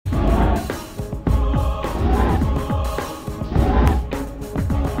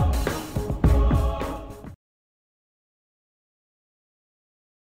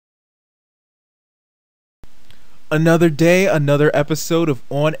Another day, another episode of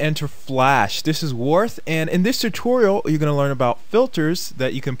On Enter Flash. This is Waarith, and in this tutorial you're going to learn about filters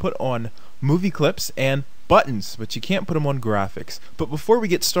that you can put on movie clips and buttons, but you can't put them on graphics. But before we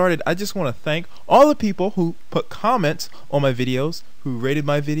get started, I just want to thank all the people who put comments on my videos, who rated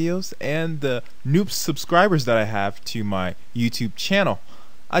my videos, and the new subscribers that I have to my YouTube channel.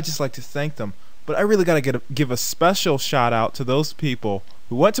 I just like to thank them. But I really got to give a special shout out to those people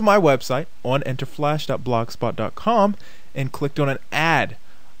who went to my website, onenterflash.blogspot.com, and clicked on an ad.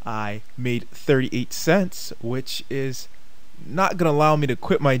 I made 38 cents, which is not going to allow me to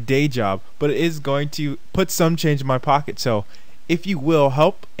quit my day job, but it is going to put some change in my pocket. So if you will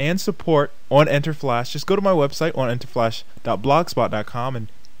help and support On Enter Flash, just go to my website, onenterflash.blogspot.com,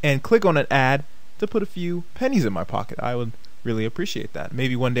 and click on an ad to put a few pennies in my pocket. I would really appreciate that.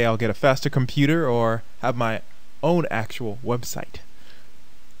 Maybe one day I'll get a faster computer or have my own actual website.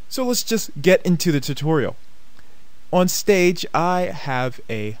 So let's just get into the tutorial. On stage I have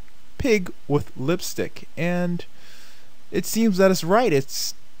a pig with lipstick, and it seems that it's right.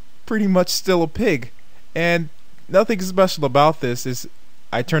 It's pretty much still a pig, and nothing special about this is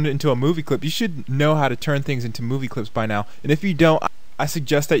I turned it into a movie clip. You should know how to turn things into movie clips by now, and if you don't, I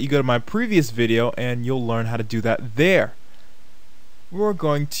suggest that you go to my previous video and you'll learn how to do that there. We're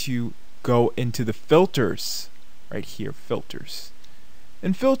going to go into the filters right here, filters.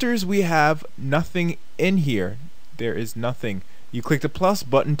 In filters we have nothing in here. There is nothing. You click the plus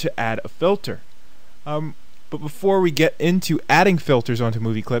button to add a filter. But before we get into adding filters onto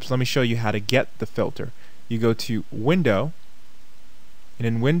movie clips, let me show you how to get the filter. You go to Window, and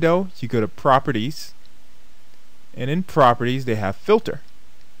in Window you go to Properties, and in Properties they have Filter,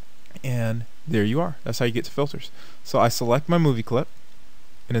 and there you are. That's how you get to filters. So I select my movie clip,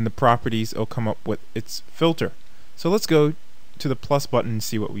 and in the properties it'll come up with its filter. So let's go to the plus button and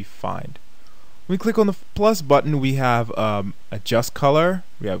see what we find. When we click on the plus button, we have adjust color,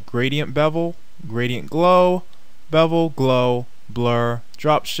 we have gradient bevel, gradient glow, bevel, glow, blur,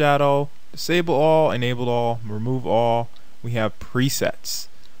 drop shadow, disable all, enable all, remove all. We have presets.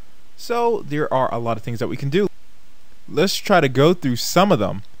 So there are a lot of things that we can do. Let's try to go through some of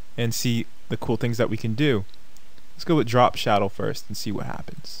them and see the cool things that we can do. Let's go with drop shadow first and see what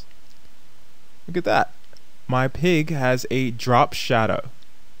happens. Look at that. My pig has a drop shadow.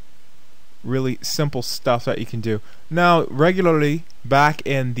 Really simple stuff that you can do. Now, regularly, back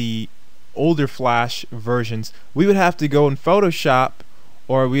in the older Flash versions, we would have to go in Photoshop,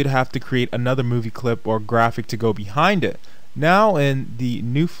 or we'd have to create another movie clip or graphic to go behind it. Now in the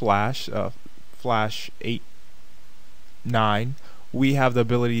new Flash, Flash 8.9, we have the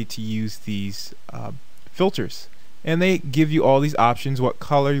ability to use these filters. And they give you all these options, what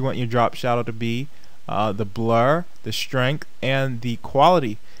color you want your drop shadow to be, the blur, the strength, and the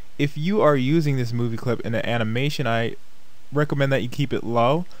quality. If you are using this movie clip in an animation, I recommend that you keep it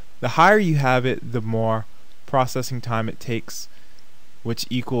low. The higher you have it, the more processing time it takes, which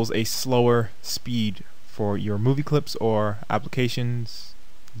equals a slower speed for your movie clips or applications,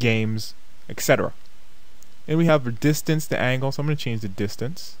 games, etc. And we have the distance, the angle, so I'm going to change the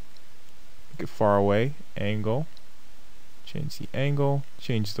distance. Make it far away, angle. Change the angle,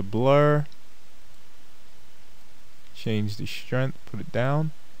 change the blur, change the strength, put it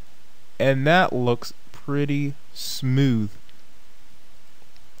down, and that looks pretty smooth.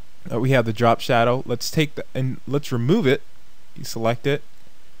 We have the drop shadow. Let's take the and let's remove it. You select it,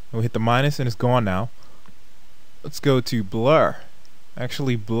 and we hit the minus, and it's gone now. Let's go to blur.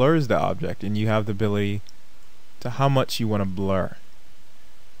 Actually blurs the object, and you have the ability to how much you want to blur.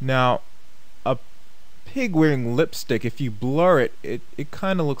 Now, a pig wearing lipstick, if you blur it, it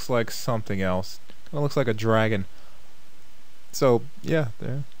kind of looks like something else. Kind of looks like a dragon. So yeah,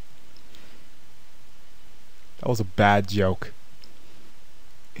 there. That was a bad joke.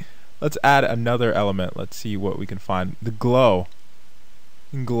 Let's add another element. Let's see what we can find. The glow.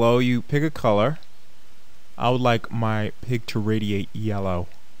 In glow, you pick a color. I would like my pig to radiate yellow.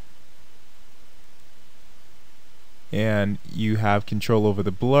 And you have control over the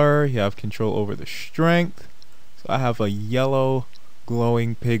blur, you have control over the strength. So I have a yellow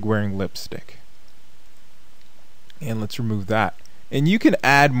glowing pig wearing lipstick. And let's remove that. And you can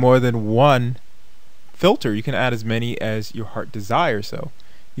add more than one filter. You can add as many as your heart desires. So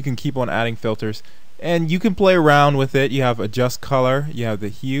you can keep on adding filters, and you can play around with it. You have adjust color, you have the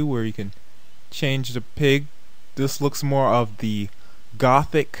hue where you can change the pig. This looks more of the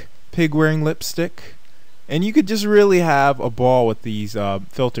gothic pig wearing lipstick. And you could just really have a ball with these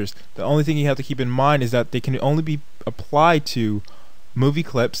filters. The only thing you have to keep in mind is that they can only be applied to movie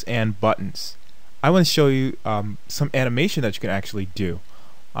clips and buttons. I want to show you some animation that you can actually do.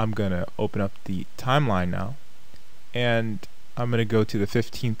 I'm gonna open up the timeline now, and I'm going to go to the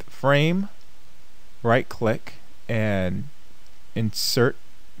 15th frame, right click, and insert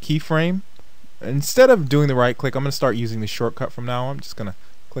keyframe. Instead of doing the right click, I'm going to start using the shortcut from now on. I'm just going to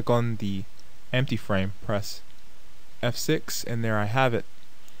click on the empty frame, press F6, and there I have it.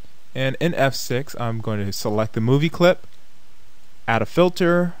 And in F6, I'm going to select the movie clip, add a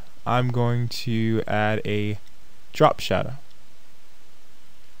filter. I'm going to add a drop shadow.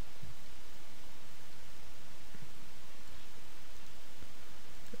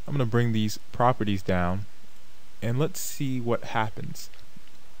 I'm going to bring these properties down, and let's see what happens.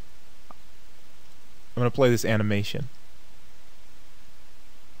 I'm going to play this animation.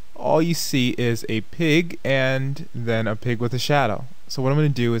 All you see is a pig and then a pig with a shadow. So what I'm going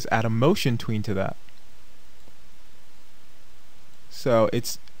to do is add a motion tween to that. So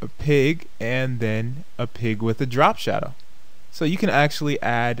it's a pig and then a pig with a drop shadow. So you can actually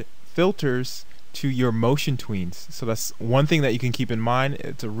add filters to your motion tweens. So that's one thing that you can keep in mind.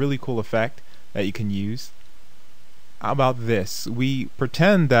 It's a really cool effect that you can use. How about this? We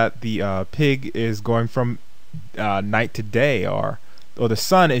pretend that the pig is going from night to day, or the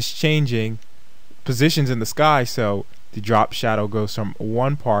sun is changing positions in the sky, so the drop shadow goes from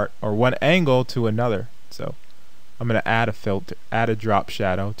one part or one angle to another. So I'm going to add a filter, add a drop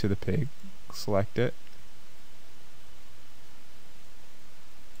shadow to the pig, select it,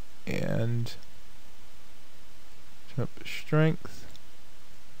 and turn up strength,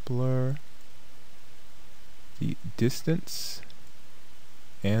 blur, the distance,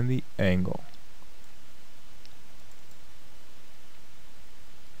 and the angle.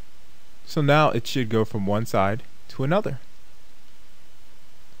 So now it should go from one side to another.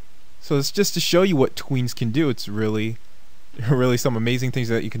 So it's just to show you what tweens can do. It's really some amazing things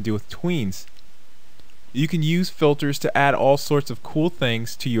that you can do with tweens. You can use filters to add all sorts of cool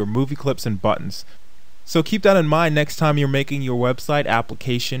things to your movie clips and buttons. So keep that in mind next time you're making your website,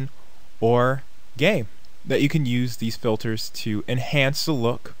 application, or game, that you can use these filters to enhance the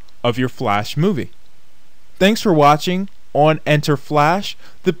look of your Flash movie. Thanks for watching on Enter Flash.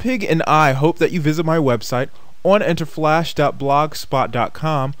 The Pig and I hope that you visit my website on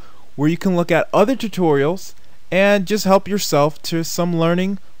enterflash.blogspot.com, where you can look at other tutorials and just help yourself to some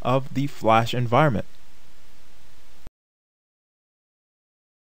learning of the Flash environment.